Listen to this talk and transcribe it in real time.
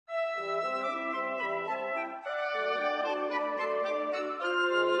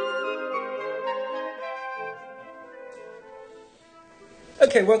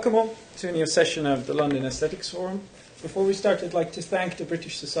Okay, welcome all to a new session of the London Aesthetics Forum. Before we start, I'd like to thank the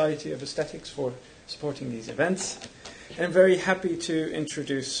British Society of Aesthetics for supporting these events. I'm very happy to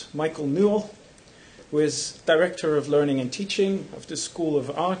introduce Michael Newall, who is Director of Learning and Teaching of the School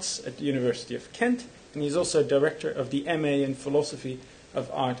of Arts at the University of Kent, and he's also Director of the MA in Philosophy of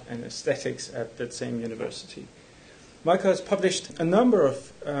Art and Aesthetics at that same university. Michael has published a number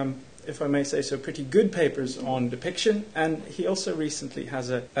of if I may say so, pretty good papers on depiction, and he also recently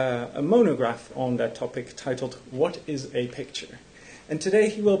has a monograph on that topic titled "What is a Picture?" And today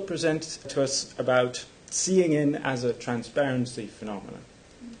he will present to us about seeing in as a transparency phenomenon.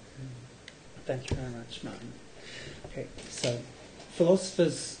 Thank you very much, Martin. Okay, so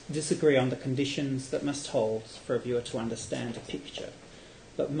philosophers disagree on the conditions that must hold for a viewer to understand a picture,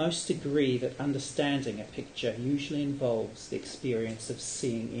 but most agree that understanding a picture usually involves the experience of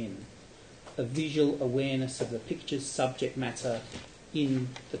seeing in, a visual awareness of the picture's subject matter in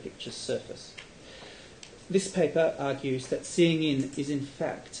the picture's surface. This paper argues that seeing in is in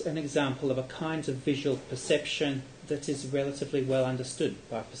fact an example of a kind of visual perception that is relatively well understood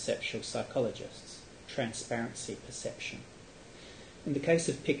by perceptual psychologists, transparency perception. In the case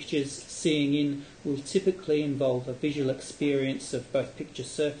of pictures, seeing in will typically involve a visual experience of both picture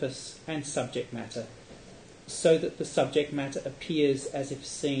surface and subject matter, so that the subject matter appears as if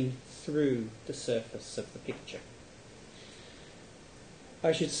seen through the surface of the picture.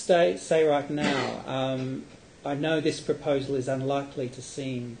 I should say right now, I know this proposal is unlikely to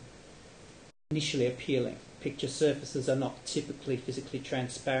seem initially appealing. Picture surfaces are not typically physically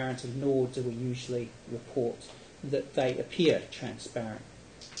transparent, and nor do we usually report that they appear transparent.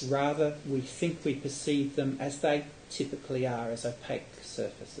 Rather, we think we perceive them as they typically are, as opaque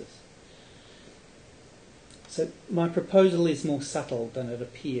surfaces. So my proposal is more subtle than it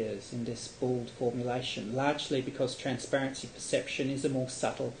appears in this bald formulation, largely because transparency perception is a more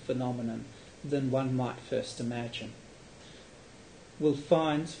subtle phenomenon than one might first imagine. We'll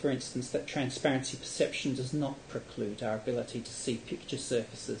find, for instance, that transparency perception does not preclude our ability to see picture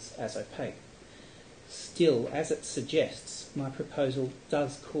surfaces as opaque. Still, as it suggests, my proposal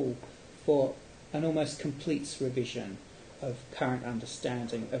does call for an almost complete revision of current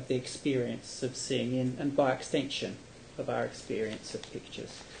understanding of the experience of seeing in, and by extension of our experience of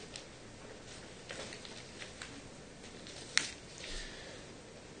pictures.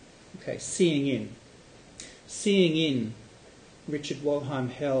 Okay, seeing in. Seeing in, Richard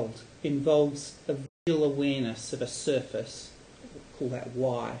Wollheim held, involves a visual awareness of a surface, we'll call that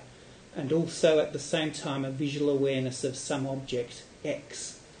Y, and also at the same time a visual awareness of some object,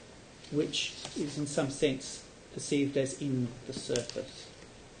 X, which is in some sense perceived as in the surface,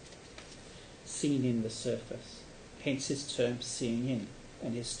 seen in the surface. Hence his term seeing in,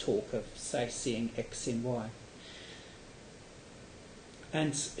 and his talk of, say, seeing X in Y.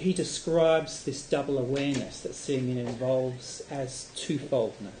 And he describes this double awareness that seeing in involves as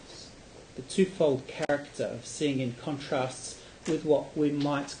twofoldness. The twofold character of seeing in contrasts with what we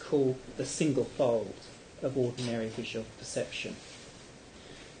might call the single fold of ordinary visual perception.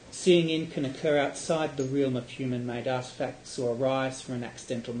 Seeing in can occur outside the realm of human-made artefacts or arise from an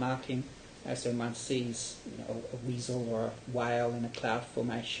accidental marking, as when one sees a weasel or a whale in a cloud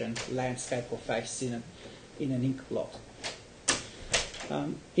formation, landscape or face in an ink blot.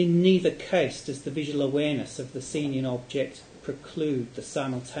 In neither case does the visual awareness of the seen-in object preclude the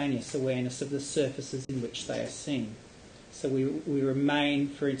simultaneous awareness of the surfaces in which they are seen. So we remain,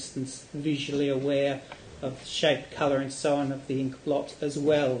 for instance, visually aware of shape, colour and so on of the ink blot, as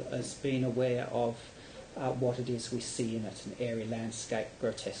well as being aware of what it is we see in it, an airy landscape,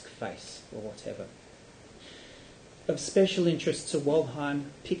 grotesque face, or whatever. Of special interest to Wollheim,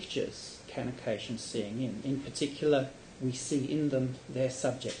 pictures can occasion seeing in. In particular, we see in them their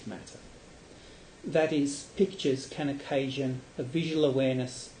subject matter. That is, pictures can occasion a visual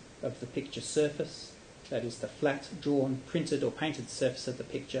awareness of the picture surface, that is the flat, drawn, printed or painted surface of the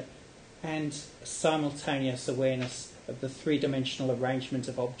picture, and a simultaneous awareness of the three-dimensional arrangement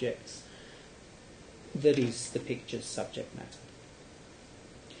of objects that is the picture's subject matter.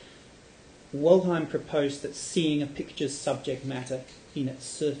 Wollheim proposed that seeing a picture's subject matter in its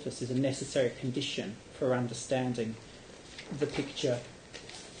surface is a necessary condition for understanding the picture,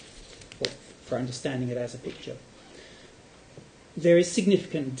 or for understanding it as a picture. There is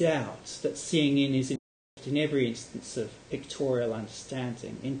significant doubt that seeing in is in every instance of pictorial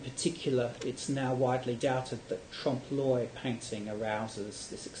understanding. In particular, it's now widely doubted that trompe-l'oeil painting arouses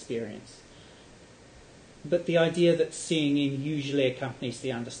this experience. But the idea that seeing in usually accompanies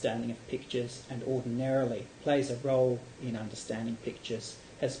the understanding of pictures and ordinarily plays a role in understanding pictures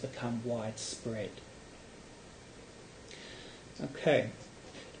has become widespread. Okay,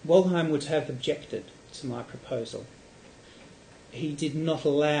 Wollheim would have objected to my proposal. He did not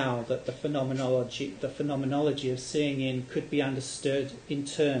allow that the phenomenology of seeing in could be understood in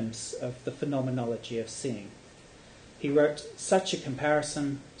terms of the phenomenology of seeing. He wrote, "Such a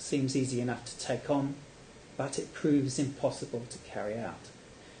comparison seems easy enough to take on, but it proves impossible to carry out.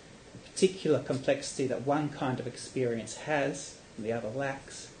 The particular complexity that one kind of experience has and the other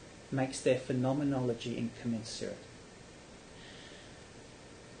lacks makes their phenomenology incommensurate."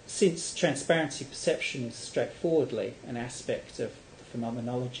 Since transparency perception is straightforwardly an aspect of the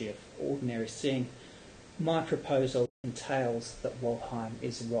phenomenology of ordinary seeing, my proposal entails that Wollheim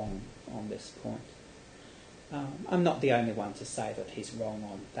is wrong on this point. I'm not the only one to say that he's wrong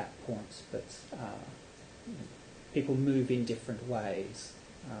on that point, but people move in different ways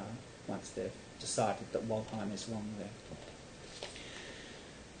once they've decided that Wollheim is wrong there.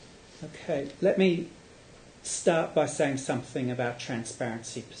 Okay, let me start by saying something about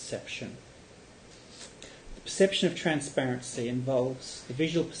transparency perception. The perception of transparency involves the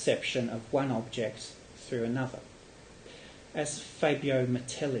visual perception of one object through another. As Fabio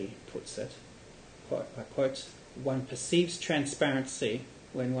Metelli puts it, I quote, "One perceives transparency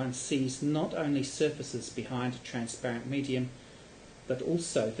when one sees not only surfaces behind a transparent medium, but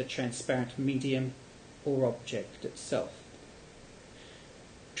also the transparent medium or object itself."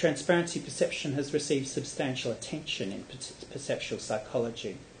 Transparency perception has received substantial attention in perceptual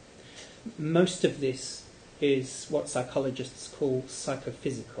psychology. Most of this is what psychologists call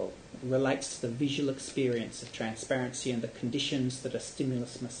psychophysical. It relates to the visual experience of transparency and the conditions that a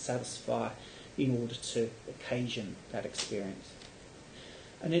stimulus must satisfy in order to occasion that experience.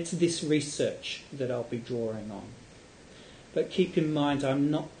 And it's this research that I'll be drawing on. But keep in mind,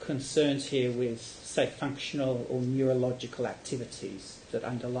 I'm not concerned here with, say, functional or neurological activities that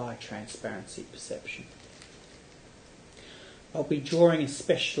underlie transparency perception. I'll be drawing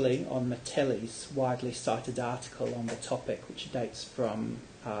especially on Metelli's widely cited article on the topic, which dates from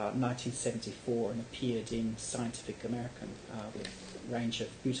 1974 and appeared in Scientific American with a range of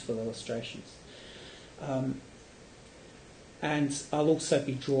beautiful illustrations. And I'll also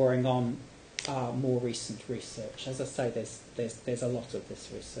be drawing on more recent research. As I say, there's a lot of this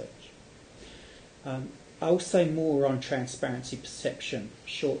research. I'll say more on transparency perception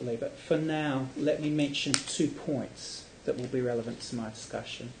shortly, but for now, let me mention 2 points that will be relevant to my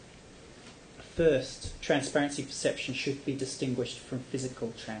discussion. First, transparency perception should be distinguished from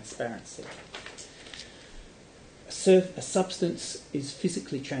physical transparency. A substance is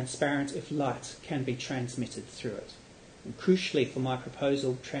physically transparent if light can be transmitted through it. And crucially for my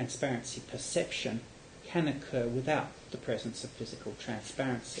proposal, transparency perception can occur without the presence of physical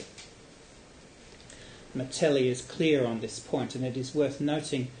transparency. Metelli is clear on this point, and it is worth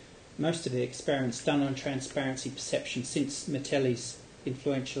noting most of the experiments done on transparency perception since Metelli's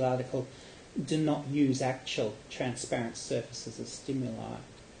influential article do not use actual transparent surfaces as stimuli,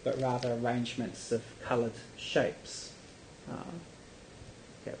 but rather arrangements of coloured shapes.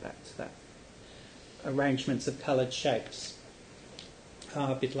 Get back to that. Arrangements of coloured shapes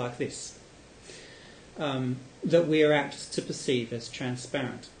are a bit like this, that we are apt to perceive as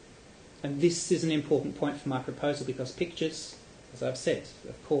transparent. And this is an important point for my proposal because pictures, as I've said,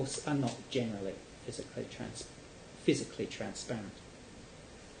 of course, are not generally physically transparent.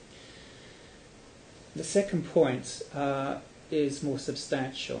 The second point is more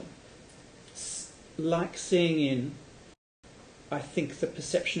substantial. Like seeing in, I think the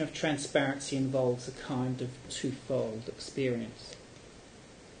perception of transparency involves a kind of twofold experience.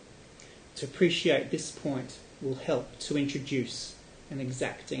 To appreciate this point will help to introduce an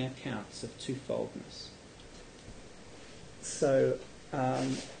exacting account of twofoldness. So,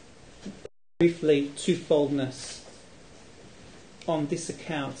 briefly, twofoldness on this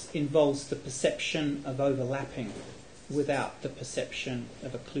account involves the perception of overlapping without the perception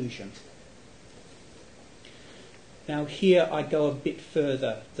of occlusion. Now here I go a bit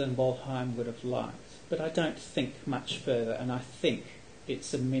further than Wollheim would have liked, but I don't think much further, and I think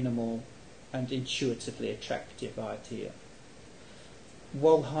it's a minimal and intuitively attractive idea.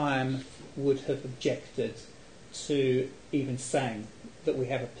 Wollheim would have objected to even saying that we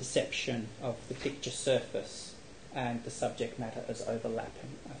have a perception of the picture surface and the subject matter as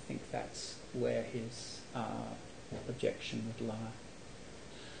overlapping. I think that's where his objection would lie.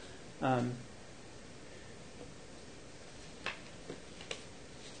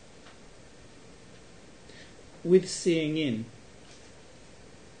 With seeing in,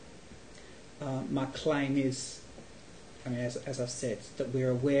 my claim is, as I've said, that we're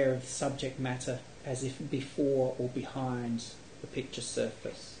aware of subject matter as if before or behind the picture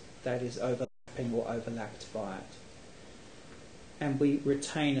surface, that is overlapping or overlapped by it. and we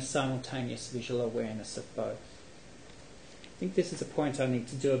retain a simultaneous visual awareness of both. I think this is a point I need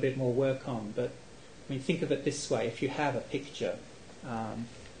to do a bit more work on, but I mean, think of it this way. If you have a picture, I'm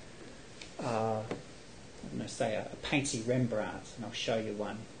going to say a painty Rembrandt, and I'll show you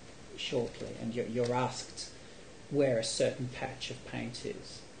one shortly, and you're asked where a certain patch of paint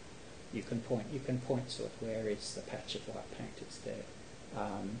is. You can point to it. Where is the patch of white paint? It's there.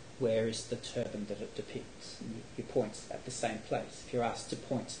 Where is the turban that it depicts? And you point at the same place. If you're asked to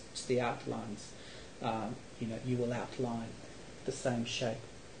point to the outlines, you will outline the same shape.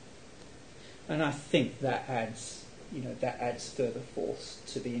 And I think that adds further force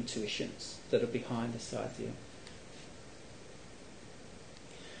to the intuitions that are behind this idea.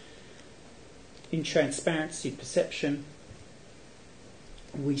 In transparency perception,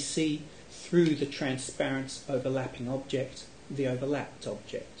 we see through the transparent overlapping object the overlapped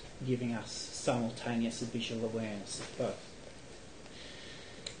object, giving us simultaneous visual awareness of both.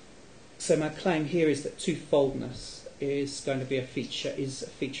 So my claim here is that twofoldness is going to be a feature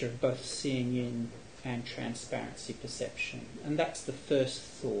of both seeing in and transparency perception, and that's the first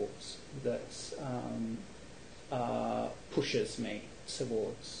thought that pushes me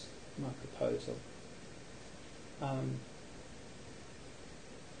towards my proposal. I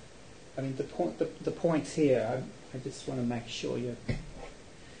mean, the point here, I just want to make sure you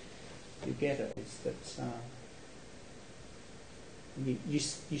get it, is that you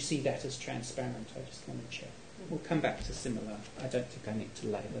see that as transparent. I just want to check. We'll come back to similar. I don't think I need to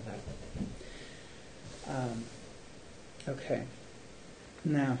labour that. Okay.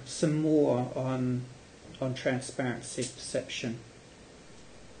 Now, some more on transparency perception.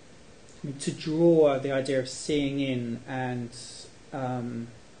 I mean, to draw the idea of seeing in and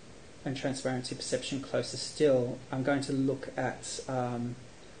transparency perception closer still, I'm going to look at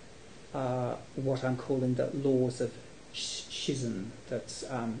what I'm calling the laws of Shizen that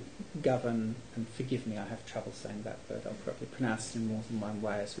govern, and forgive me, I have trouble saying that word, I'll probably pronounce it in more than one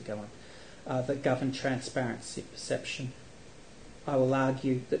way as we go on, that govern transparency perception. I will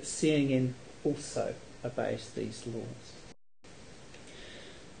argue that seeing in also obeys these laws.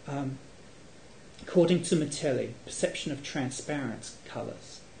 According to Metelli, perception of transparent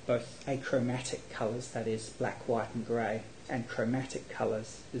colours, both achromatic colours, that is black, white and grey, and chromatic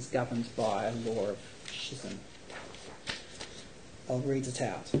colours, is governed by a law of Shizen. I'll read it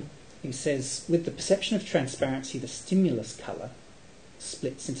out. He says, with the perception of transparency, the stimulus colour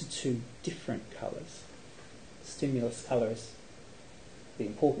splits into two different colours. Stimulus colour is the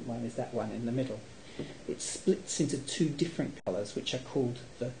important one, is that one in the middle. It splits into two different colours, which are called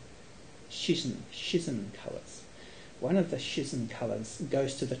the Shizen colours. One of the Shizen colours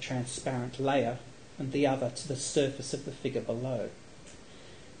goes to the transparent layer and the other to the surface of the figure below.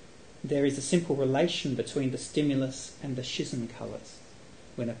 There is a simple relation between the stimulus and the Shizen colours.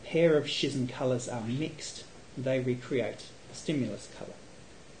 When a pair of Shizen colours are mixed, they recreate the stimulus colour.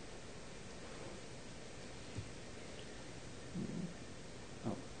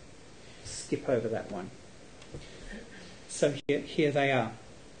 I'll skip over that one. So here they are.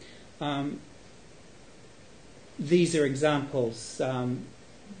 These are examples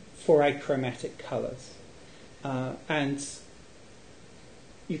for achromatic colours, and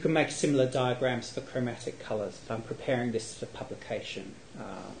you can make similar diagrams for chromatic colours. I'm preparing this for publication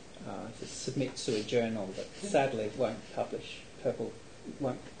to submit to a journal that sadly won't publish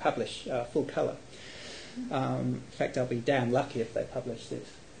full colour. In fact, I'll be damn lucky if they publish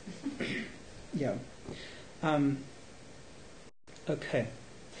this. Yeah. Okay.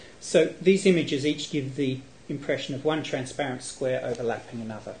 So these images each give the impression of one transparent square overlapping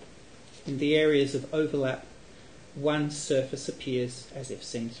another. In the areas of overlap, one surface appears as if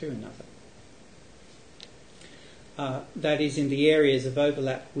seen through another. That is, in the areas of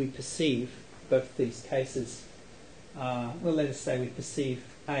overlap we perceive both these cases. Let us say we perceive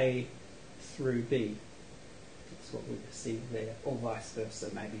A through B. That's what we perceive there, or vice versa,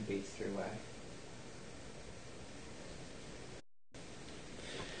 maybe B through A.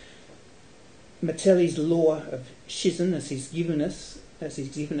 Metelli's law of Shizen, as he's given it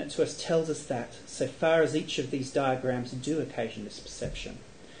to us, tells us that, so far as each of these diagrams do occasion this perception,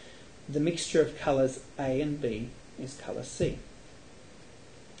 the mixture of colours A and B is colour C.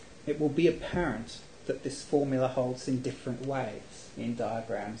 It will be apparent that this formula holds in different ways in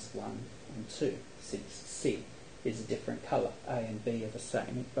diagrams 1 and 2, since C is a different colour, A and B are the same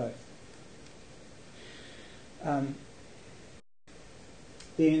in both.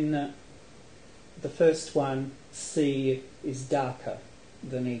 In the first one, C is darker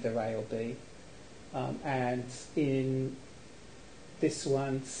than either A or B, and in this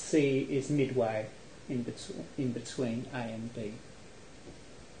one, C is midway in between A and B.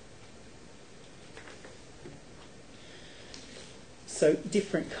 So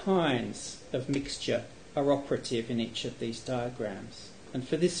different kinds of mixture are operative in each of these diagrams. And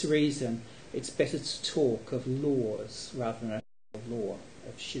for this reason, it's better to talk of laws rather than a law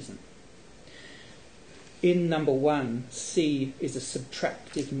of schism. In number 1, C is a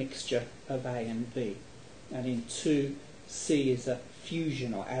subtractive mixture of A and B. And in 2, C is a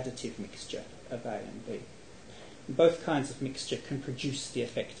fusion or additive mixture of A and B. Both kinds of mixture can produce the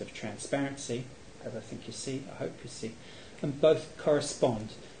effect of transparency, as I think you see, I hope you see, and both correspond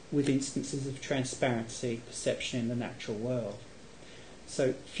with instances of transparency perception in the natural world.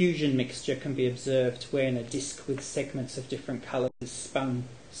 So fusion mixture can be observed when a disc with segments of different colours is spun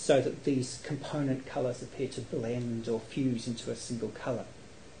so that these component colours appear to blend or fuse into a single colour.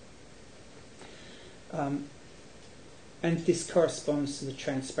 And this corresponds to the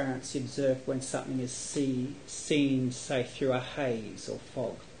transparency observed when something is seen, say, through a haze or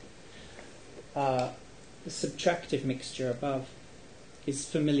fog. The subtractive mixture above is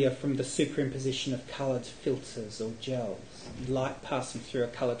familiar from the superimposition of coloured filters or gels. Light passing through a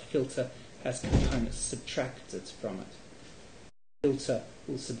coloured filter has components subtracted from it. The filter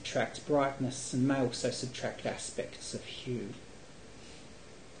will subtract brightness and may also subtract aspects of hue.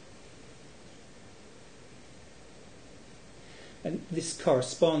 And this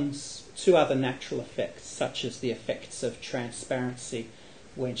corresponds to other natural effects, such as the effects of transparency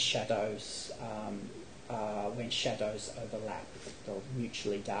when shadows overlap or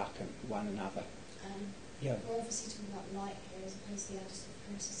mutually darken one another. We're obviously talking about light here as opposed to the additive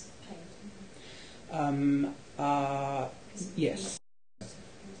process of paint. Yes.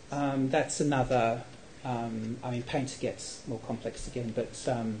 That's another. Paint gets more complex again, but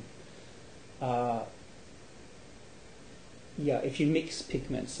if you mix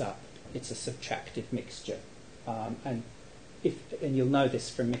pigments up, it's a subtractive mixture, and you'll know this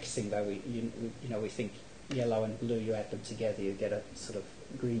from mixing. Though we think yellow and blue, you add them together, you get a sort of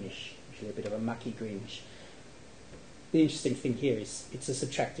greenish, usually a bit of a mucky greenish. The interesting thing here is it's a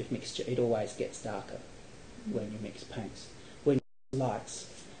subtractive mixture. It always gets darker when you mix paints. When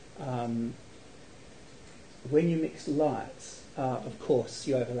you mix lights, of course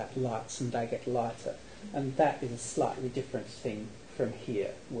you overlap lights and they get lighter. And that is a slightly different thing from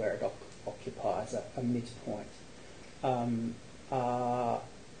here, where it occupies a midpoint. But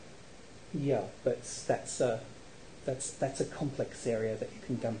that's a complex area that you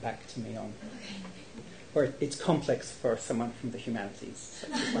can come back to me on. Or it's complex for someone from the humanities,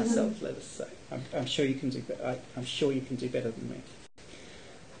 such as myself. Let us say. I'm sure you can do. I'm sure you can do better than me.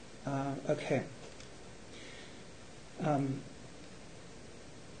 Okay.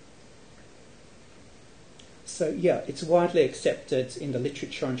 It's widely accepted in the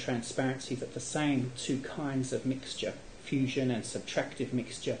literature on transparency that the same two kinds of mixture, fusion and subtractive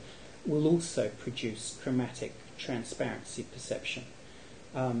mixture, will also produce chromatic transparency perception.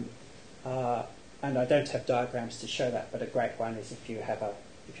 And I don't have diagrams to show that, but a great one is if you have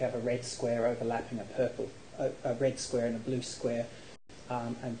a red square overlapping a red square and a blue square,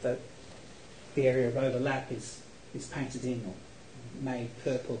 and the area of overlap is painted in or made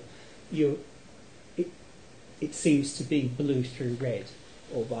purple. It seems to be blue through red,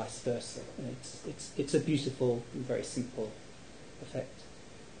 or vice versa. And it's a beautiful and very simple effect.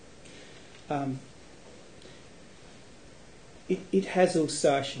 It has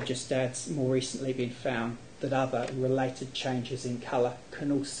also, I should just add, more recently been found that other related changes in colour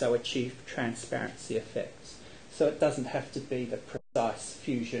can also achieve transparency effects. So it doesn't have to be the precise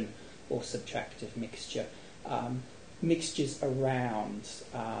fusion or subtractive mixture. Mixtures around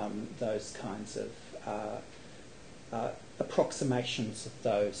those kinds of approximations of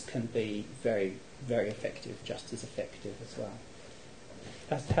those can be very, very effective, just as effective as well.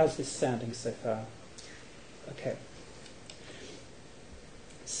 How's this sounding so far? Okay.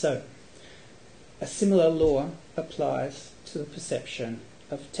 So, a similar law applies to the perception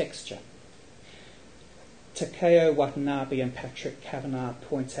of texture. Takeo Watanabe and Patrick Kavanagh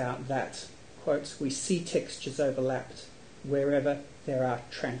point out that, quote, we see textures overlapped wherever there are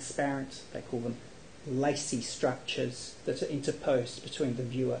transparent, they call them lacy structures that are interposed between the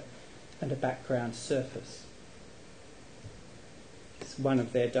viewer and a background surface. It's one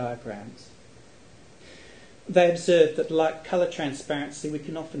of their diagrams. They observed that like colour transparency, we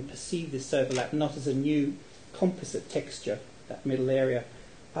can often perceive this overlap not as a new composite texture, that middle area,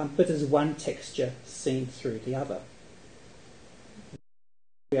 but as one texture seen through the other.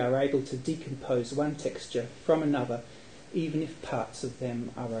 We are able to decompose one texture from another, even if parts of them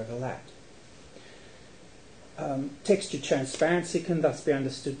are overlapped. Texture transparency can thus be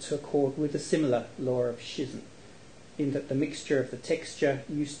understood to accord with a similar law of schism, in that the mixture of the texture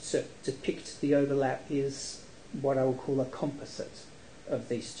used to depict the overlap is what I will call a composite, of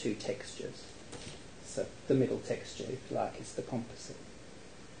these two textures. So the middle texture, if you like, is the composite.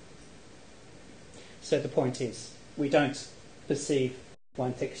 So the point is, we don't perceive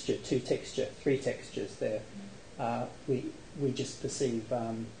one texture, two texture, three textures there. We just perceive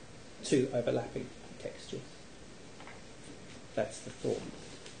two overlapping textures. That's the thought.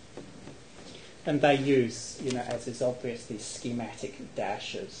 And they use, as is obvious, these schematic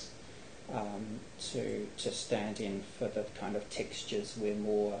dashes to stand in for the kind of textures we're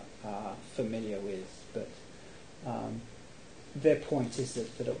more familiar with. But their point is that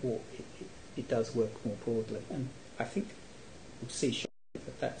it does work more broadly. And I think we'll see shortly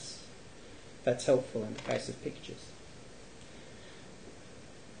that that's helpful in the case of pictures.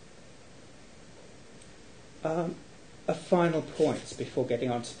 A final point before getting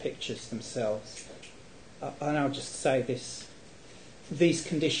on to pictures themselves, and I'll just say this: these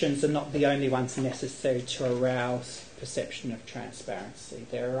conditions are not the only ones necessary to arouse perception of transparency.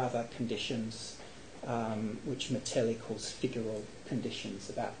 There are other conditions which Metelli calls figural conditions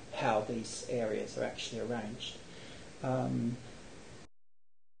about how these areas are actually arranged. I'm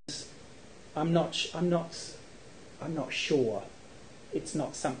not sure.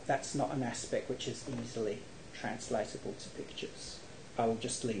 That's not an aspect which is easily translatable to pictures. I will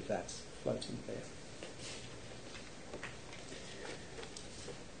just leave that floating there.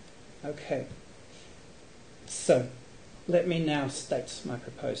 Okay. So, let me now state my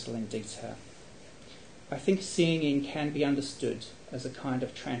proposal in detail. I think seeing in can be understood as a kind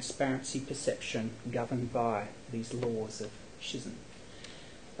of transparency perception governed by these laws of Shizun.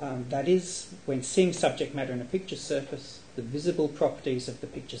 That is, when seeing subject matter in a picture surface, the visible properties of the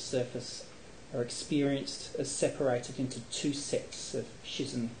picture surface are experienced as separated into two sets of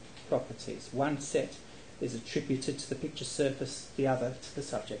Shizun properties. One set is attributed to the picture surface, the other to the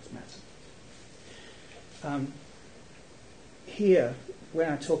subject matter. Here,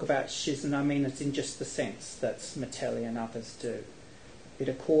 when I talk about Shizun, I mean it in just the sense that Metelli and others do. It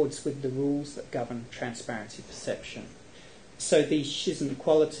accords with the rules that govern transparency perception. So these Shizun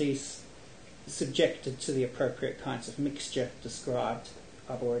qualities, subjected to the appropriate kinds of mixture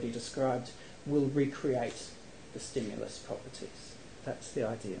I've already described, will recreate the stimulus properties. That's the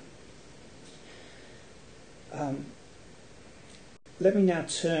idea. Let me now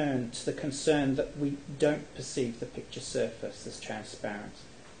turn to the concern that we don't perceive the picture surface as transparent.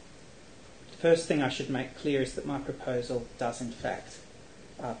 The first thing I should make clear is that my proposal does in fact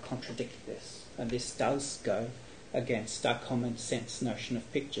contradict this, and this does go against our common sense notion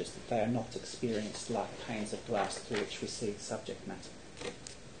of pictures, that they are not experienced like panes of glass through which we see the subject matter.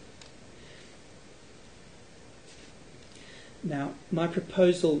 Now, my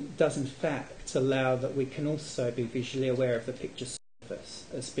proposal does in fact allow that we can also be visually aware of the picture surface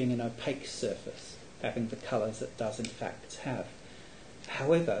as being an opaque surface, having the colours it does in fact have.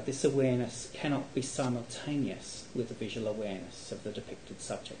 However, this awareness cannot be simultaneous with the visual awareness of the depicted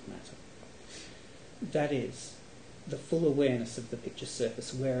subject matter. That is, the full awareness of the picture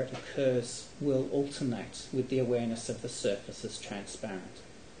surface where it occurs will alternate with the awareness of the surface as transparent.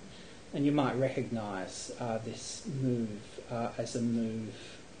 And you might recognise this move as a move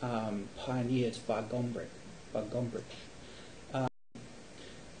pioneered by Gombrich.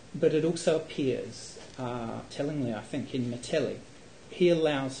 But it also appears, tellingly I think, in Metelli. He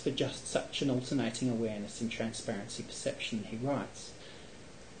allows for just such an alternating awareness in transparency perception. He writes,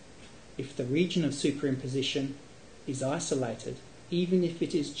 if the region of superimposition is isolated, even if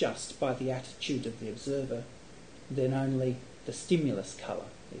it is just by the attitude of the observer, then only the stimulus colour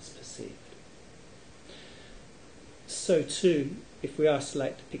is perceived. So too, if we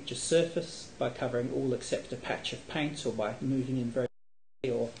isolate the picture surface by covering all except a patch of paint, or by moving in very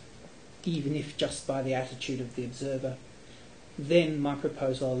quickly, or even if just by the attitude of the observer, then my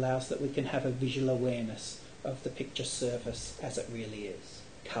proposal allows that we can have a visual awareness of the picture surface as it really is,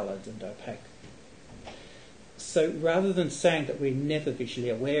 coloured and opaque. So rather than saying that we're never visually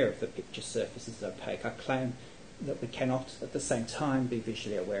aware of the picture surface as opaque, I claim that we cannot at the same time be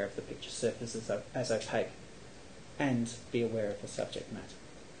visually aware of the picture surface as opaque and be aware of the subject matter.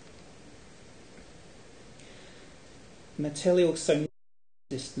 Metelli also notes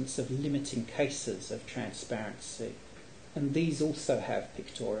the existence of limiting cases of transparency, and these also have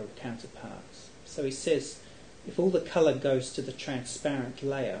pictorial counterparts. So he says, if all the colour goes to the transparent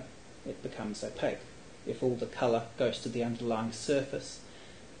layer, it becomes opaque. If all the colour goes to the underlying surface,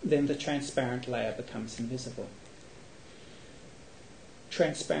 then the transparent layer becomes invisible.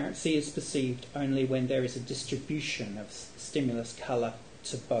 Transparency is perceived only when there is a distribution of stimulus colour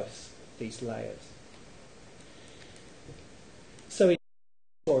to both these layers. So in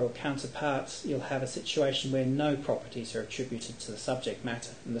pictorial counterparts, you'll have a situation where no properties are attributed to the subject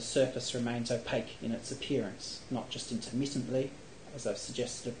matter and the surface remains opaque in its appearance, not just intermittently, as I've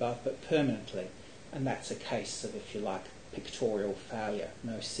suggested above, but permanently. And that's a case of, if you like, pictorial failure.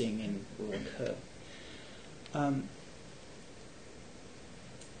 No seeing in will occur.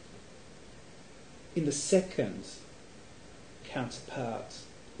 In the second counterpart,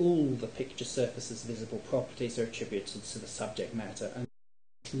 all the picture surface's visible properties are attributed to the subject matter and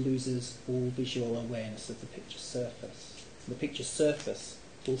loses all visual awareness of the picture surface. The picture surface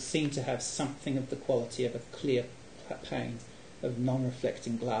will seem to have something of the quality of a clear pane of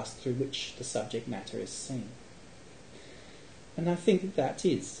non-reflecting glass through which the subject matter is seen. And I think that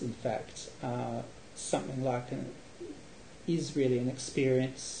is, in fact, something like is really an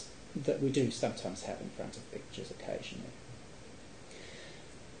experience that we do sometimes have in front of pictures occasionally.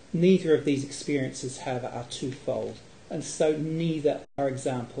 Neither of these experiences, however, are twofold, and so neither are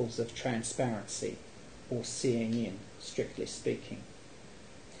examples of transparency or seeing in, strictly speaking.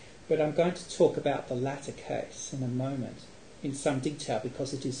 But I'm going to talk about the latter case in a moment in some detail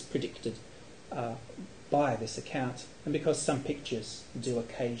because it is predicted by this account and because some pictures do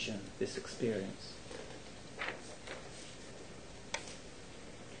occasion this experience.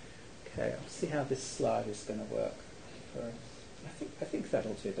 Okay, I'll see how this slide is going to work for us. I think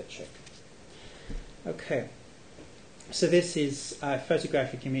that'll do the trick. Okay, so this is a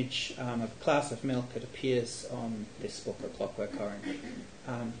photographic image of a glass of milk. It appears on this book, A Clockwork Orange.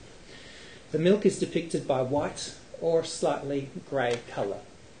 The milk is depicted by white or slightly grey colour.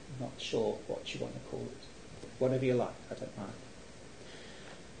 I'm not sure what you want to call it. Whatever you like, I don't mind.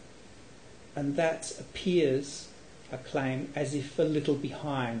 And that appears, I claim, as if a little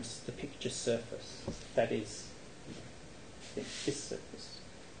behind the picture surface. That is, this surface.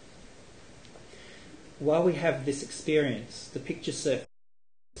 While we have this experience, the picture surface,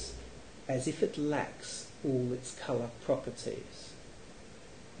 as if it lacks all its colour properties.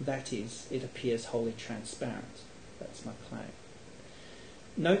 That is, it appears wholly transparent. That's my claim.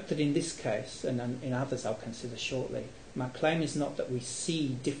 Note that in this case, and in others I'll consider shortly, my claim is not that we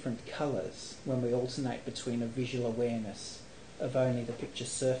see different colours when we alternate between a visual awareness of only the picture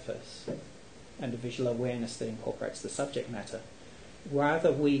surface and a visual awareness that incorporates the subject matter.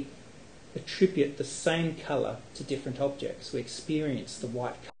 Rather, we attribute the same colour to different objects. We experience the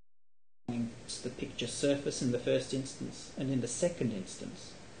white colour to the picture surface in the first instance, and in the second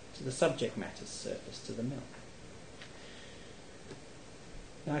instance to the subject matter's surface, to the milk.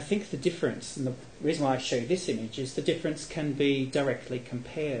 Now, I think the difference, and the reason why I show you this image, is the difference can be directly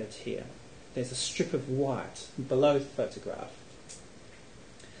compared here. There's a strip of white below the photograph,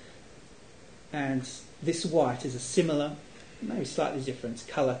 and this white is a similar, maybe slightly different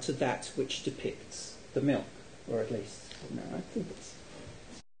colour to that which depicts the milk, or at least, I think it's,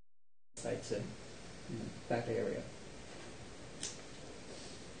 say, to that area.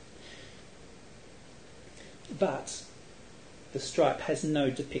 But the stripe has no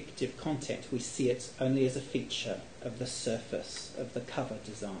depictive content. We see it only as a feature of the surface of the cover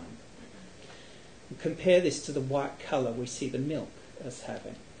design. And compare this to the white colour we see the milk as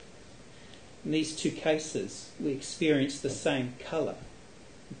having. In these two cases, we experience the same colour,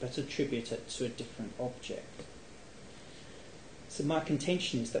 but attribute it to a different object. So my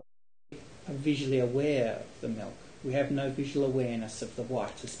contention is that we are visually aware of the milk. We have no visual awareness of the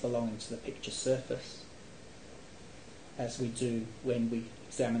white as belonging to the picture surface, as we do when we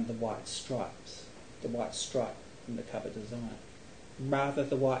examine the white stripes, the white stripe in the cover design. Rather,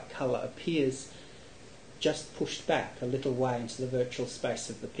 the white colour appears just pushed back a little way into the virtual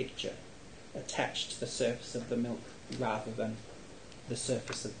space of the picture, attached to the surface of the milk rather than the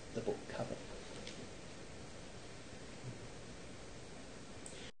surface of the book cover.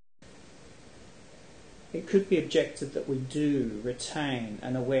 It could be objected that we do retain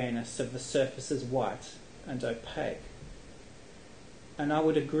an awareness of the surface as white and opaque. And I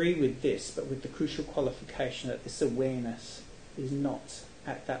would agree with this, but with the crucial qualification that this awareness is not,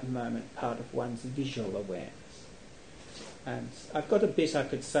 at that moment, part of one's visual awareness. And I've got a bit I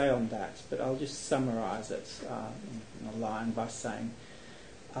could say on that, but I'll just summarise it in a line by saying,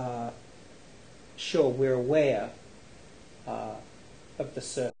 sure, we're aware of the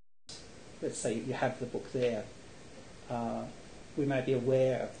surface. Let's say you have the book there. We may be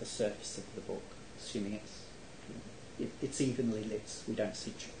aware of the surface of the book, assuming it's evenly lit. We don't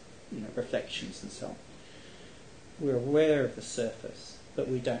see reflections and so on. We're aware of the surface, but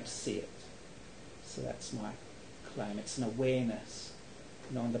we don't see it. So that's my claim. It's an awareness,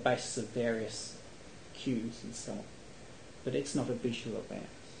 on the basis of various cues and so on. But it's not a visual awareness.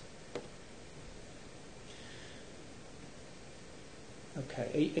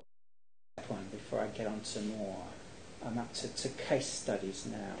 Okay. get on to more. I'm up to case studies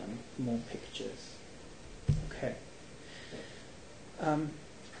now and more pictures. Okay.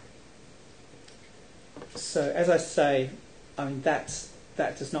 So as I say, I mean that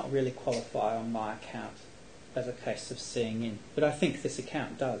does not really qualify on my account as a case of seeing in, but I think this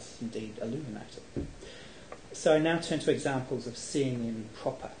account does indeed illuminate it. So I now turn to examples of seeing in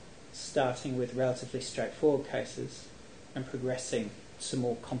proper, starting with relatively straightforward cases and progressing to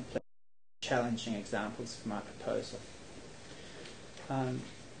more complex, challenging examples for my proposal.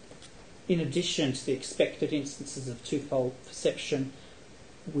 In addition to the expected instances of twofold perception,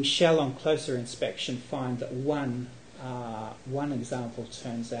 we shall on closer inspection find that one example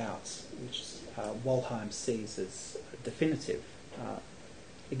turns out, which Wollheim sees as definitive,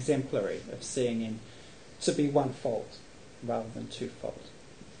 exemplary of seeing in, to be one-fold rather than twofold.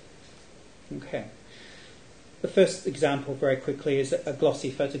 Okay. The first example, very quickly, is a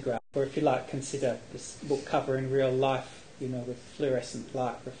glossy photograph, or if you like, consider this book cover in real life, with fluorescent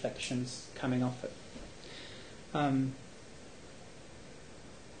light reflections coming off it.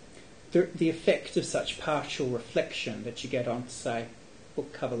 The effect of such partial reflection that you get on, say,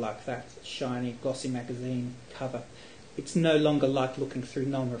 book cover like that, shiny, glossy magazine cover, it's no longer like looking through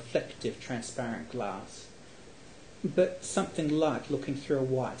non-reflective transparent glass, but something like looking through a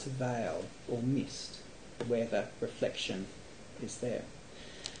white veil or mist where the reflection is there.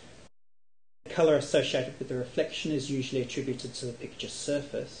 The colour associated with the reflection is usually attributed to the picture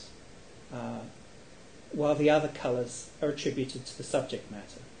surface, while the other colours are attributed to the subject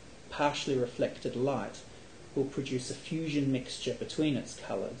matter. Partially reflected light will produce a fusion mixture between its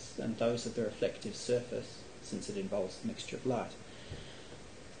colours and those of the reflective surface, since it involves a mixture of light.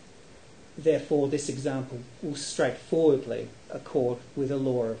 Therefore, this example will straightforwardly accord with a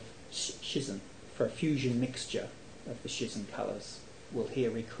law of Schizon, for a fusion mixture of the Schizon colours will here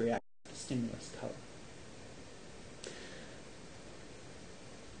recreate the stimulus colour.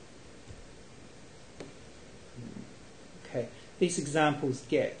 Okay, these examples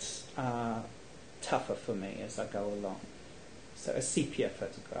get tougher for me as I go along. So a sepia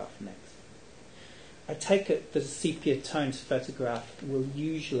photograph next. I take it that a sepia toned photograph will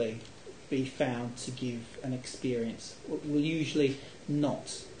usually be found to give an experience, will usually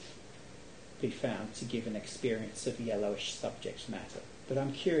not be found to give an experience of yellowish subject matter. But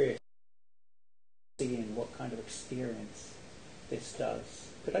I'm curious to see in what kind of experience this does.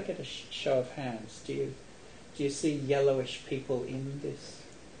 Could I get a show of hands? Do you see yellowish people in this?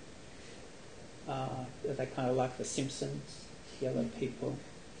 Are they kind of like the Simpsons, yellow people?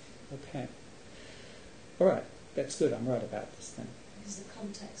 Okay. All right, that's good. I'm right about this then. Because the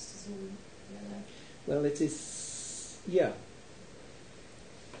context is all yellow. Well, it is, yeah.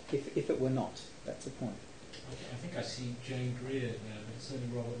 If it were not, that's the point. I think I see Jane Greer there, but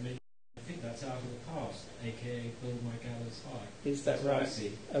certainly Robert Mitchell. I think that's out of the past, aka Build My Gallows High. Is that that's right? What I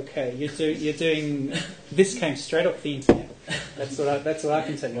see. Okay, you're doing. This came straight off the internet. That's what I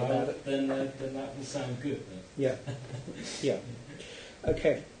can tell you about it. Then that will sound good. Then. Yeah, yeah.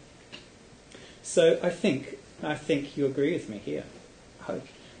 Okay. So I think you agree with me here. I hope.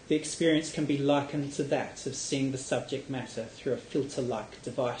 The experience can be likened to that of seeing the subject matter through a filter-like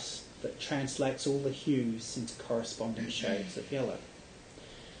device that translates all the hues into corresponding shades of yellow.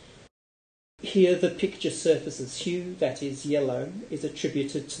 Here the picture surface's hue, that is yellow, is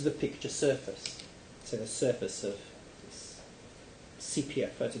attributed to the picture surface, so the surface of this sepia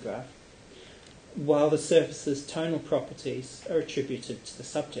photograph, while the surface's tonal properties are attributed to the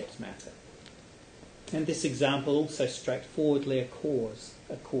subject matter. And this example also straightforwardly accords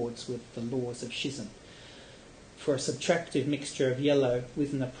with the laws of Schizon. For a subtractive mixture of yellow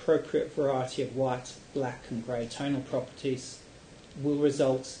with an appropriate variety of white, black and grey tonal properties will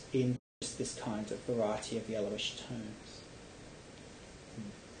result in just this kind of variety of yellowish tones.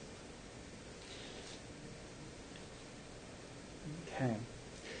 Okay.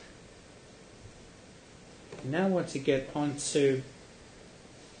 Now I want to get on to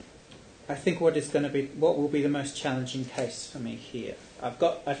I think what will be the most challenging case for me here. I've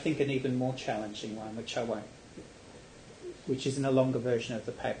got, I think, an even more challenging one, which is in a longer version of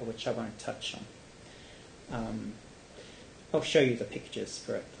the paper, which I won't touch on. I'll show you the pictures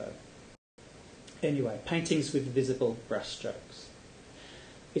for it, though. Anyway, paintings with visible brushstrokes.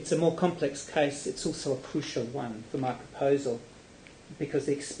 It's a more complex case. It's also a crucial one for my proposal, because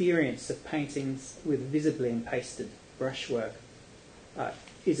the experience of paintings with visibly impasted brushwork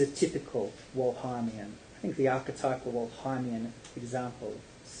is a typical Wollheimian, I think the archetypal Wollheimian example of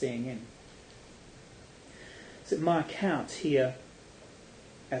seeing in. So my account here,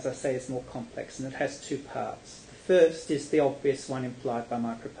 as I say, is more complex, and it has two parts. The first is the obvious one implied by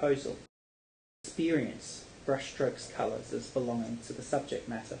my proposal. experience brushstrokes colours as belonging to the subject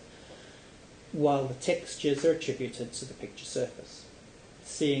matter, while the textures are attributed to the picture surface.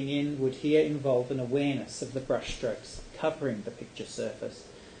 Seeing in would here involve an awareness of the brushstrokes covering the picture surface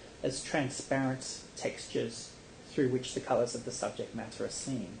as transparent textures through which the colours of the subject matter are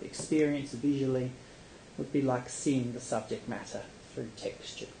seen. The experience visually would be like seeing the subject matter through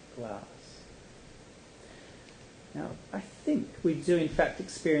textured glass. Now, I think we do in fact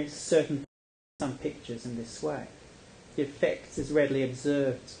experience some pictures in this way. The effect is readily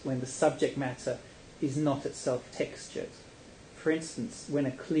observed when the subject matter is not itself textured. For instance, when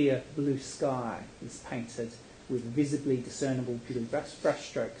a clear blue sky is painted with visibly discernible blue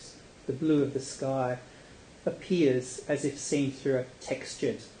brushstrokes, the blue of the sky appears as if seen through a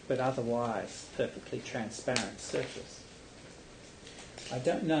textured but otherwise perfectly transparent surface. I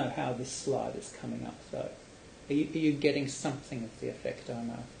don't know how this slide is coming up though. Are you getting something of the effect I'm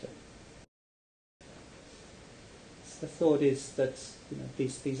after? The thought is that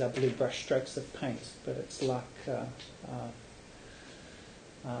these are blue brush strokes of paint, but it's like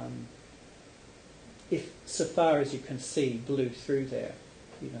if so far as you can see blue through there,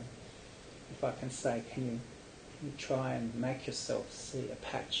 if I can say, can you try and make yourself see a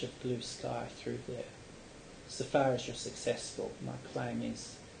patch of blue sky through there? So far as you're successful, my claim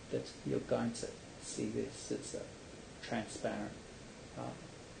is that you're going to see this as a transparent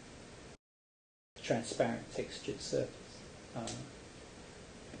textured surface.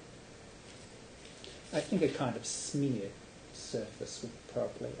 I think a kind of smeared surface would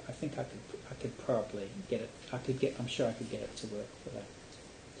probably. I think I could probably get it. I'm sure I could get it to work for that.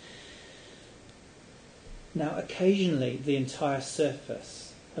 Now, occasionally, the entire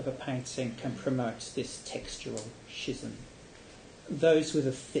surface of a painting can promote this textural schism. Those with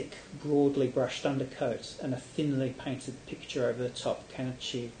a thick, broadly brushed undercoat and a thinly painted picture over the top can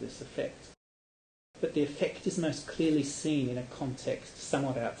achieve this effect. But the effect is most clearly seen in a context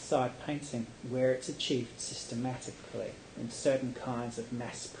somewhat outside painting, where it's achieved systematically in certain kinds of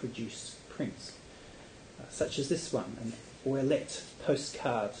mass-produced prints, such as this one, an oilette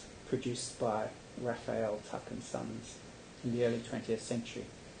postcard produced by Raphael Tuck and Sons in the early 20th century.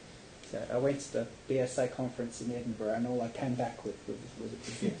 So I went to the BSA conference in Edinburgh, and all I came back with was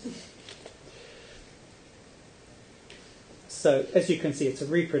this. So, as you can see, it's a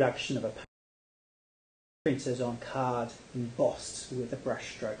reproduction of a printed on card, embossed with a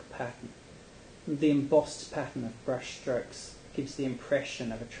brushstroke pattern. The embossed pattern of brushstrokes gives the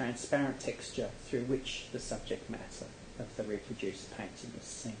impression of a transparent texture through which the subject matter of the reproduced painting is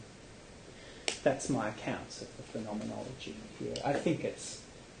seen. That's my account of the phenomenology here. I think it's,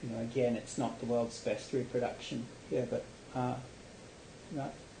 again, it's not the world's best reproduction here, but I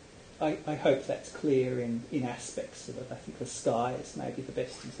hope that's clear in aspects of it. I think the sky is maybe the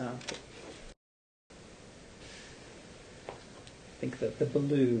best example. I think that the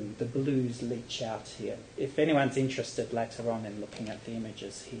blues leach out here. If anyone's interested later on in looking at the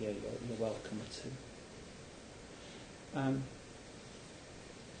images here, you're welcome to.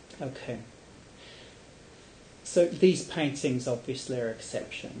 Okay. So these paintings obviously are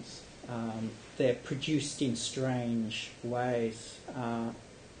exceptions. They're produced in strange ways, and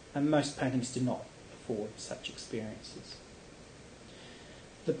most paintings do not afford such experiences.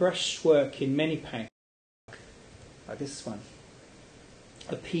 The brushwork in many paintings, like this one,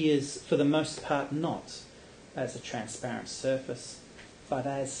 appears for the most part not as a transparent surface, but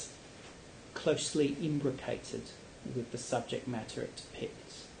as closely imbricated with the subject matter it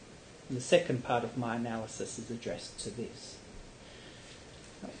depicts. And the second part of my analysis is addressed to this.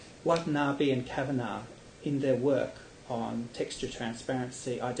 Watanabe and Kavanagh, in their work on texture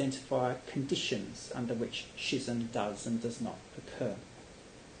transparency, identify conditions under which schism does and does not occur.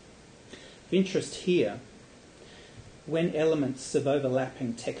 Of interest here, when elements of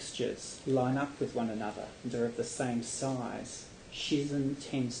overlapping textures line up with one another and are of the same size, schism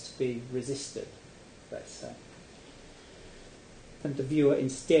tends to be resisted, let's say. And the viewer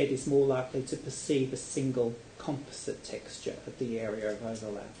instead is more likely to perceive a single composite texture at the area of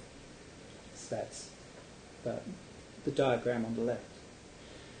overlap. So that's the diagram on the left.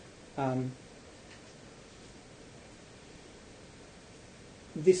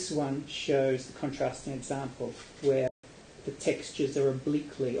 This one shows the contrasting example where the textures are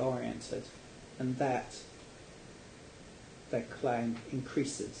obliquely oriented, and that, they claim,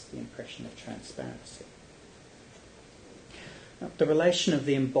 increases the impression of transparency. Now, the relation of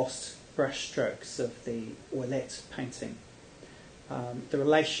the embossed brushstrokes of the oilette painting, the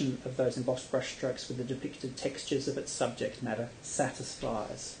relation of those embossed brushstrokes with the depicted textures of its subject matter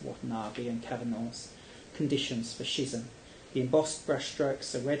satisfies Watanabe and Kavanagh's conditions for schism, The embossed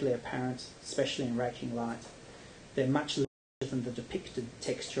brushstrokes are readily apparent, especially in raking light. They're much larger than the depicted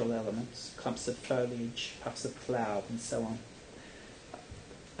textural elements, clumps of foliage, puffs of cloud, and so on.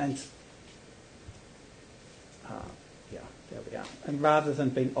 And there we are. And rather than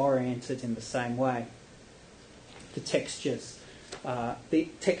being oriented in the same way, the textures of the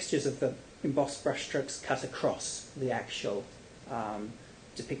embossed brushstrokes cut across the actual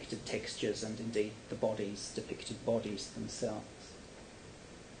depicted textures and indeed the depicted bodies themselves.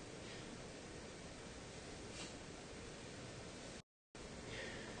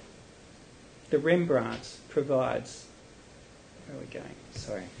 The Rembrandt provides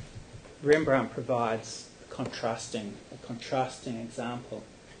a contrasting example.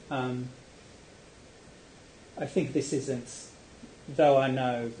 I think this isn't, though I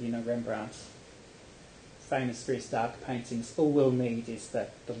know, Rembrandt, famous for his dark paintings, all we'll need is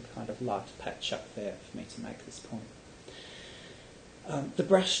that little kind of light patch up there for me to make this point. The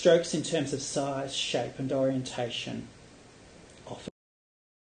brush strokes in terms of size, shape and orientation offer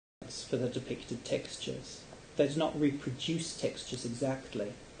for the depicted textures. They do not reproduce textures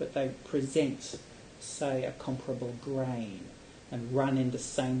exactly, but they present, say, a comparable grain and run in the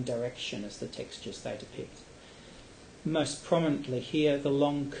same direction as the textures they depict. Most prominently here, the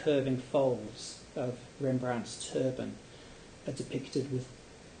long curving folds of Rembrandt's turban are depicted with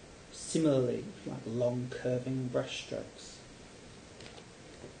similarly like long curving brushstrokes.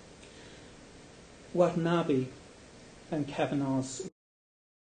 Watanabe and Kavanagh's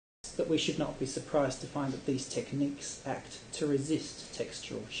that we should not be surprised to find that these techniques act to resist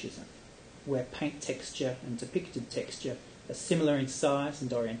textural schism, where paint texture and depicted texture are similar in size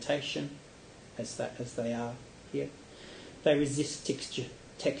and orientation as they are here. They resist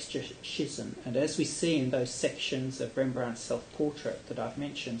texture schism, and as we see in those sections of Rembrandt's self-portrait that I've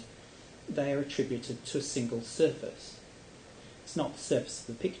mentioned, they are attributed to a single surface. It's not the surface of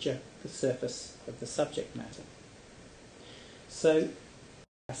the picture, the surface of the subject matter. So,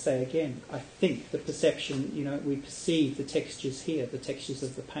 I say again, I think the perception, we perceive the textures here, the textures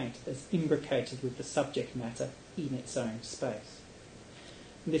of the paint, as imbricated with the subject matter in its own space.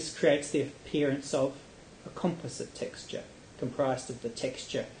 And this creates the appearance of a composite texture, comprised of the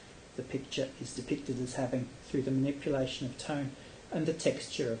texture the picture is depicted as having through the manipulation of tone and the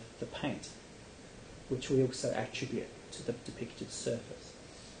texture of the paint, which we also attribute to the depicted surface.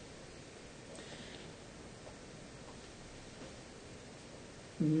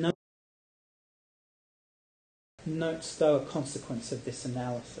 Notes, though, a consequence of this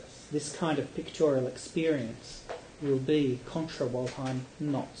analysis. This kind of pictorial experience will be, contra Waldheim,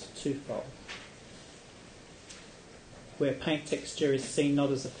 not twofold. Where paint texture is seen not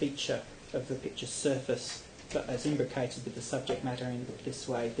as a feature of the picture's surface, but as imbricated with the subject matter in this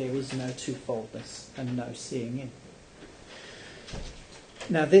way, there is no twofoldness and no seeing in.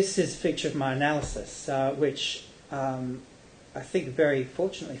 Now, this is a feature of my analysis, which I think very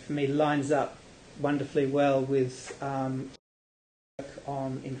fortunately for me lines up wonderfully well with work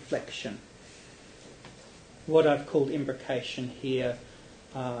on inflection. What I've called imbrication here,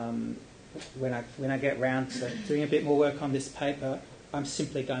 when I get round to doing a bit more work on this paper, I'm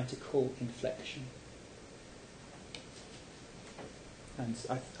simply going to call inflection. And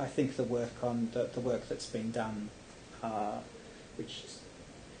I think the work that's been done, which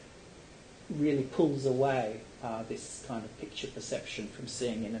really pulls away this kind of picture perception from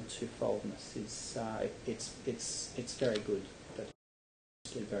seeing in and twofoldness, is it's very good, but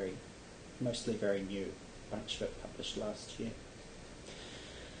mostly very new. A bunch of it published last year.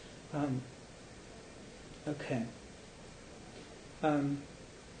 Okay.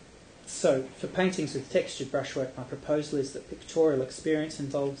 So, for paintings with textured brushwork, my proposal is that pictorial experience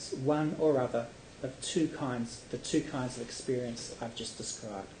involves one or other of the two kinds of experience I've just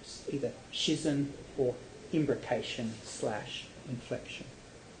described. It's either schism or imbrication/inflection.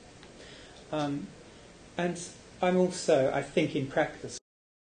 And I'm also, I think, in practice,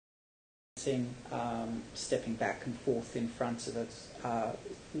 stepping back and forth in front of it,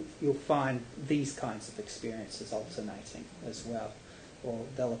 you'll find these kinds of experiences alternating as well, or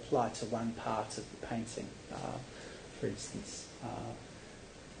they'll apply to one part of the painting. For instance,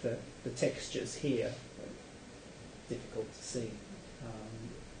 the textures here are difficult to see.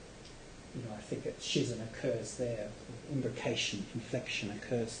 I think schism occurs there, imbrication, inflection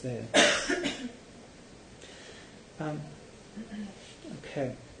occurs there.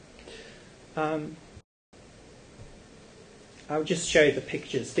 Okay. I'll just show you the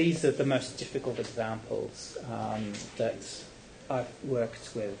pictures. These are the most difficult examples that I've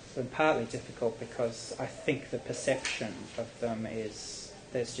worked with, and partly difficult because I think the perception of them is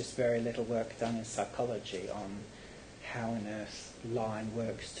there's just very little work done in psychology on how on earth line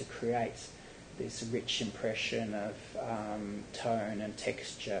works to create this rich impression of tone and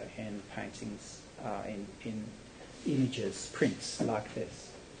texture in paintings, in images, prints like this.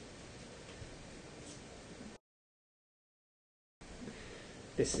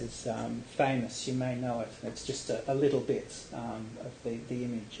 This is famous, you may know it. It's just a little bit of the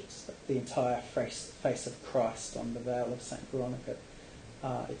image. It's the entire face of Christ on the veil of St. Veronica.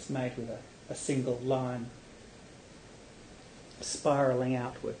 It's made with a single line spiralling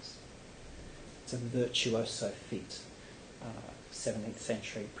outwards. It's a virtuoso feat, 17th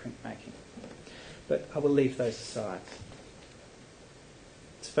century printmaking. But I will leave those aside.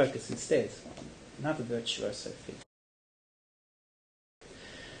 Let's focus instead on another virtuoso feat.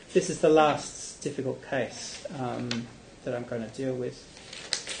 This is the last difficult case that I'm going to deal with.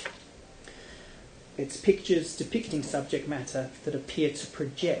 It's pictures depicting subject matter that appear to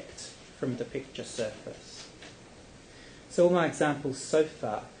project from the picture surface. So all my examples so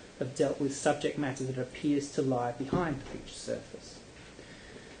far have dealt with subject matter that appears to lie behind the picture surface.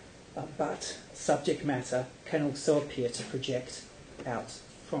 But subject matter can also appear to project out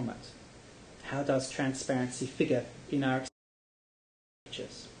from it. How does transparency figure in our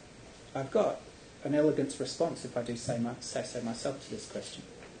pictures? I've got an elegant response, if I do say so myself, to this question.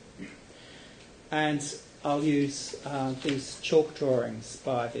 And I'll use these chalk drawings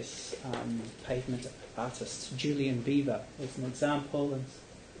by this pavement artist, Julian Beaver, as an example, and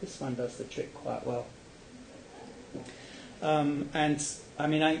this one does the trick quite well. And I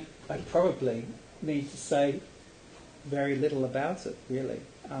mean, I probably need to say very little about it, really.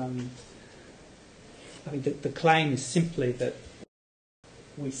 I mean, the claim is simply that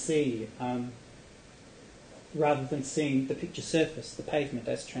we see, rather than seeing the picture surface, the pavement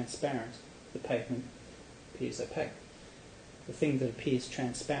as transparent, the pavement appears opaque. The thing that appears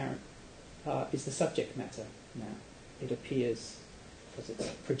transparent is the subject matter now. It appears, because it's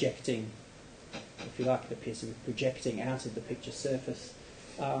projecting, if you like, it appears to be projecting out of the picture surface.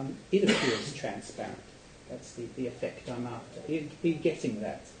 It appears transparent. That's the effect I'm after. You're getting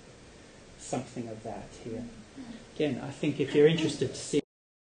that, something of that here. Again, I think if you're interested to see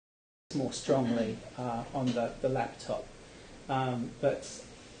more strongly on the laptop, but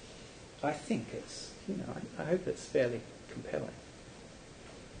I think it's, I hope it's fairly compelling.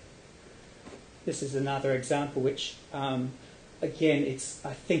 This is another example which, again,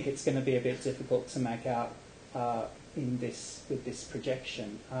 I think it's going to be a bit difficult to make out with this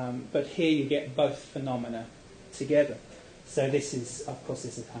projection. But here you get both phenomena together. So this is, of course,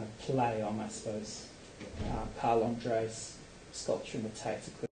 a kind of play on, I suppose, Carl Andre's sculpture in the Tate.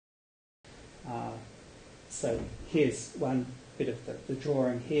 So here's one bit of the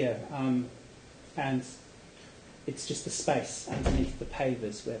drawing here, and it's just the space underneath the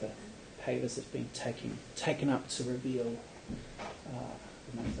pavers where the pavers have been taken up to reveal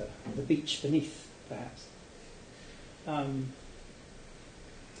the beach beneath, perhaps. And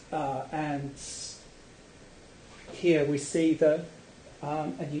here we see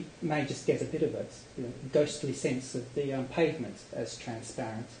and you may just get a bit of it, ghostly sense of the pavement as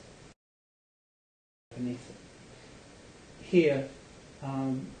transparent beneath it. Here,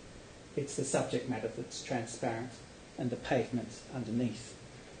 it's the subject matter that's transparent, and the pavement underneath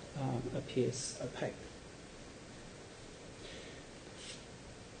appears opaque.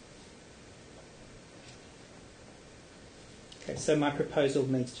 Okay, so my proposal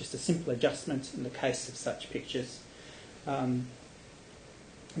needs just a simple adjustment in the case of such pictures.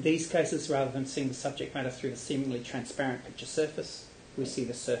 These cases, rather than seeing the subject matter through the seemingly transparent picture surface, we see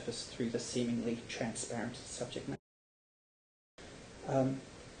the surface through the seemingly transparent subject matter.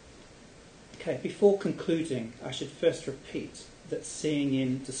 Okay, before concluding, I should first repeat that seeing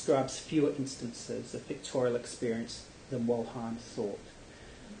in describes fewer instances of pictorial experience than Wollheim thought.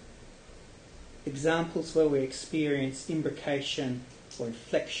 Examples where we experience imbrication or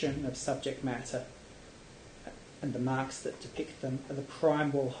inflection of subject matter and the marks that depict them are the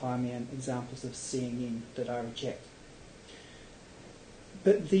prime Wollheimian examples of seeing in that I reject.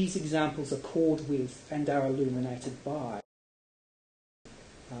 But these examples accord with and are illuminated by,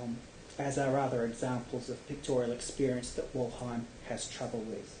 as are other examples of pictorial experience that Wollheim has trouble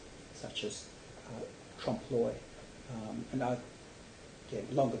with, such as trompe-l'oeil. And again,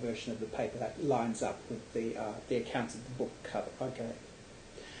 longer version of the paper that lines up with the account of the book cover. Okay.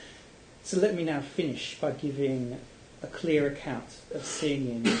 So let me now finish by giving a clear account of seeing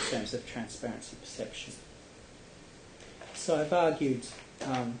in terms of transparency perception. So I've argued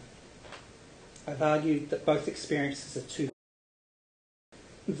that both experiences are two,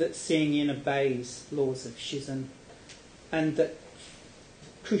 that seeing in obeys laws of schism, and that,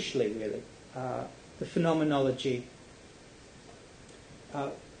 crucially really, the phenomenology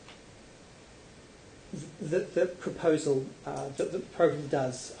the proposal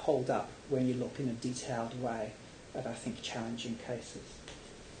does hold up when you look in a detailed way at, I think, challenging cases.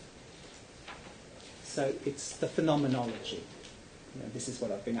 So it's the phenomenology. You know, this is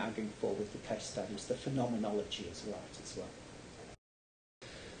what I've been arguing for with the case studies. The phenomenology is right as well.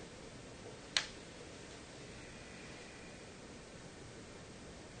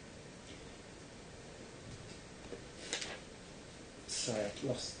 Sorry,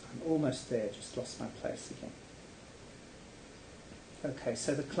 I'm almost there, just lost my place again. Okay,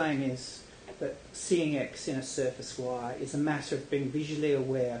 so the claim is that seeing X in a surface Y is a matter of being visually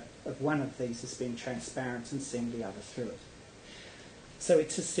aware of one of these as being transparent and seeing the other through it. So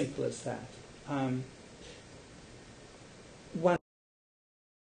it's as simple as that. One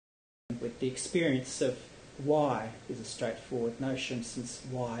with the experience of Y is a straightforward notion, since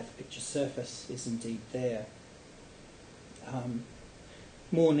Y, the picture surface, is indeed there.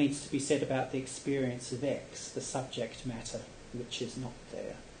 More needs to be said about the experience of X, the subject matter, which is not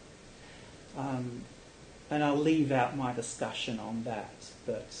there. And I'll leave out my discussion on that,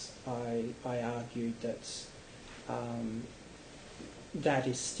 but I argued that that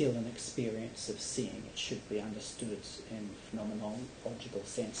is still an experience of seeing. It should be understood in phenomenological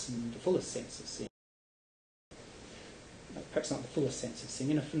sense, in the fullest sense of seeing. Perhaps not the fullest sense of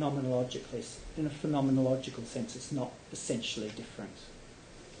seeing. In a phenomenological sense, it's not essentially different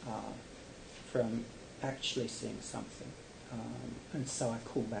from actually seeing something. And so I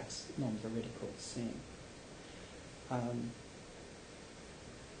call that non-veridical seeing.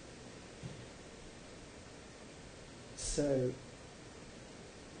 So,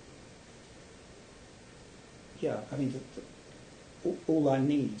 yeah, I mean, all I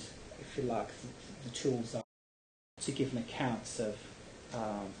need, if you like, the tools are to give an account of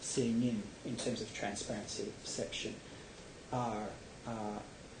seeing in terms of transparency of perception, are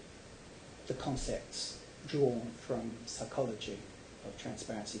the concepts drawn from psychology of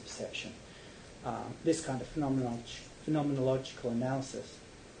transparency perception. This kind of phenomenological analysis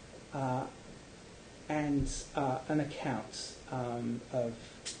and an account of,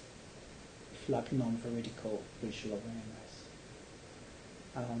 if you like, non-veridical visual awareness.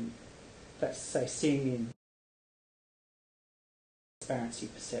 That's, say, seeing in transparency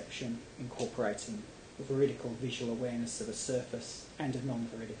perception, incorporating a veridical visual awareness of a surface and a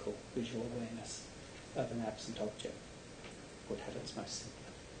non-veridical visual awareness of an absent object, would have its most simple.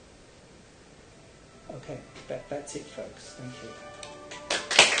 Okay, that's it, folks. Thank you.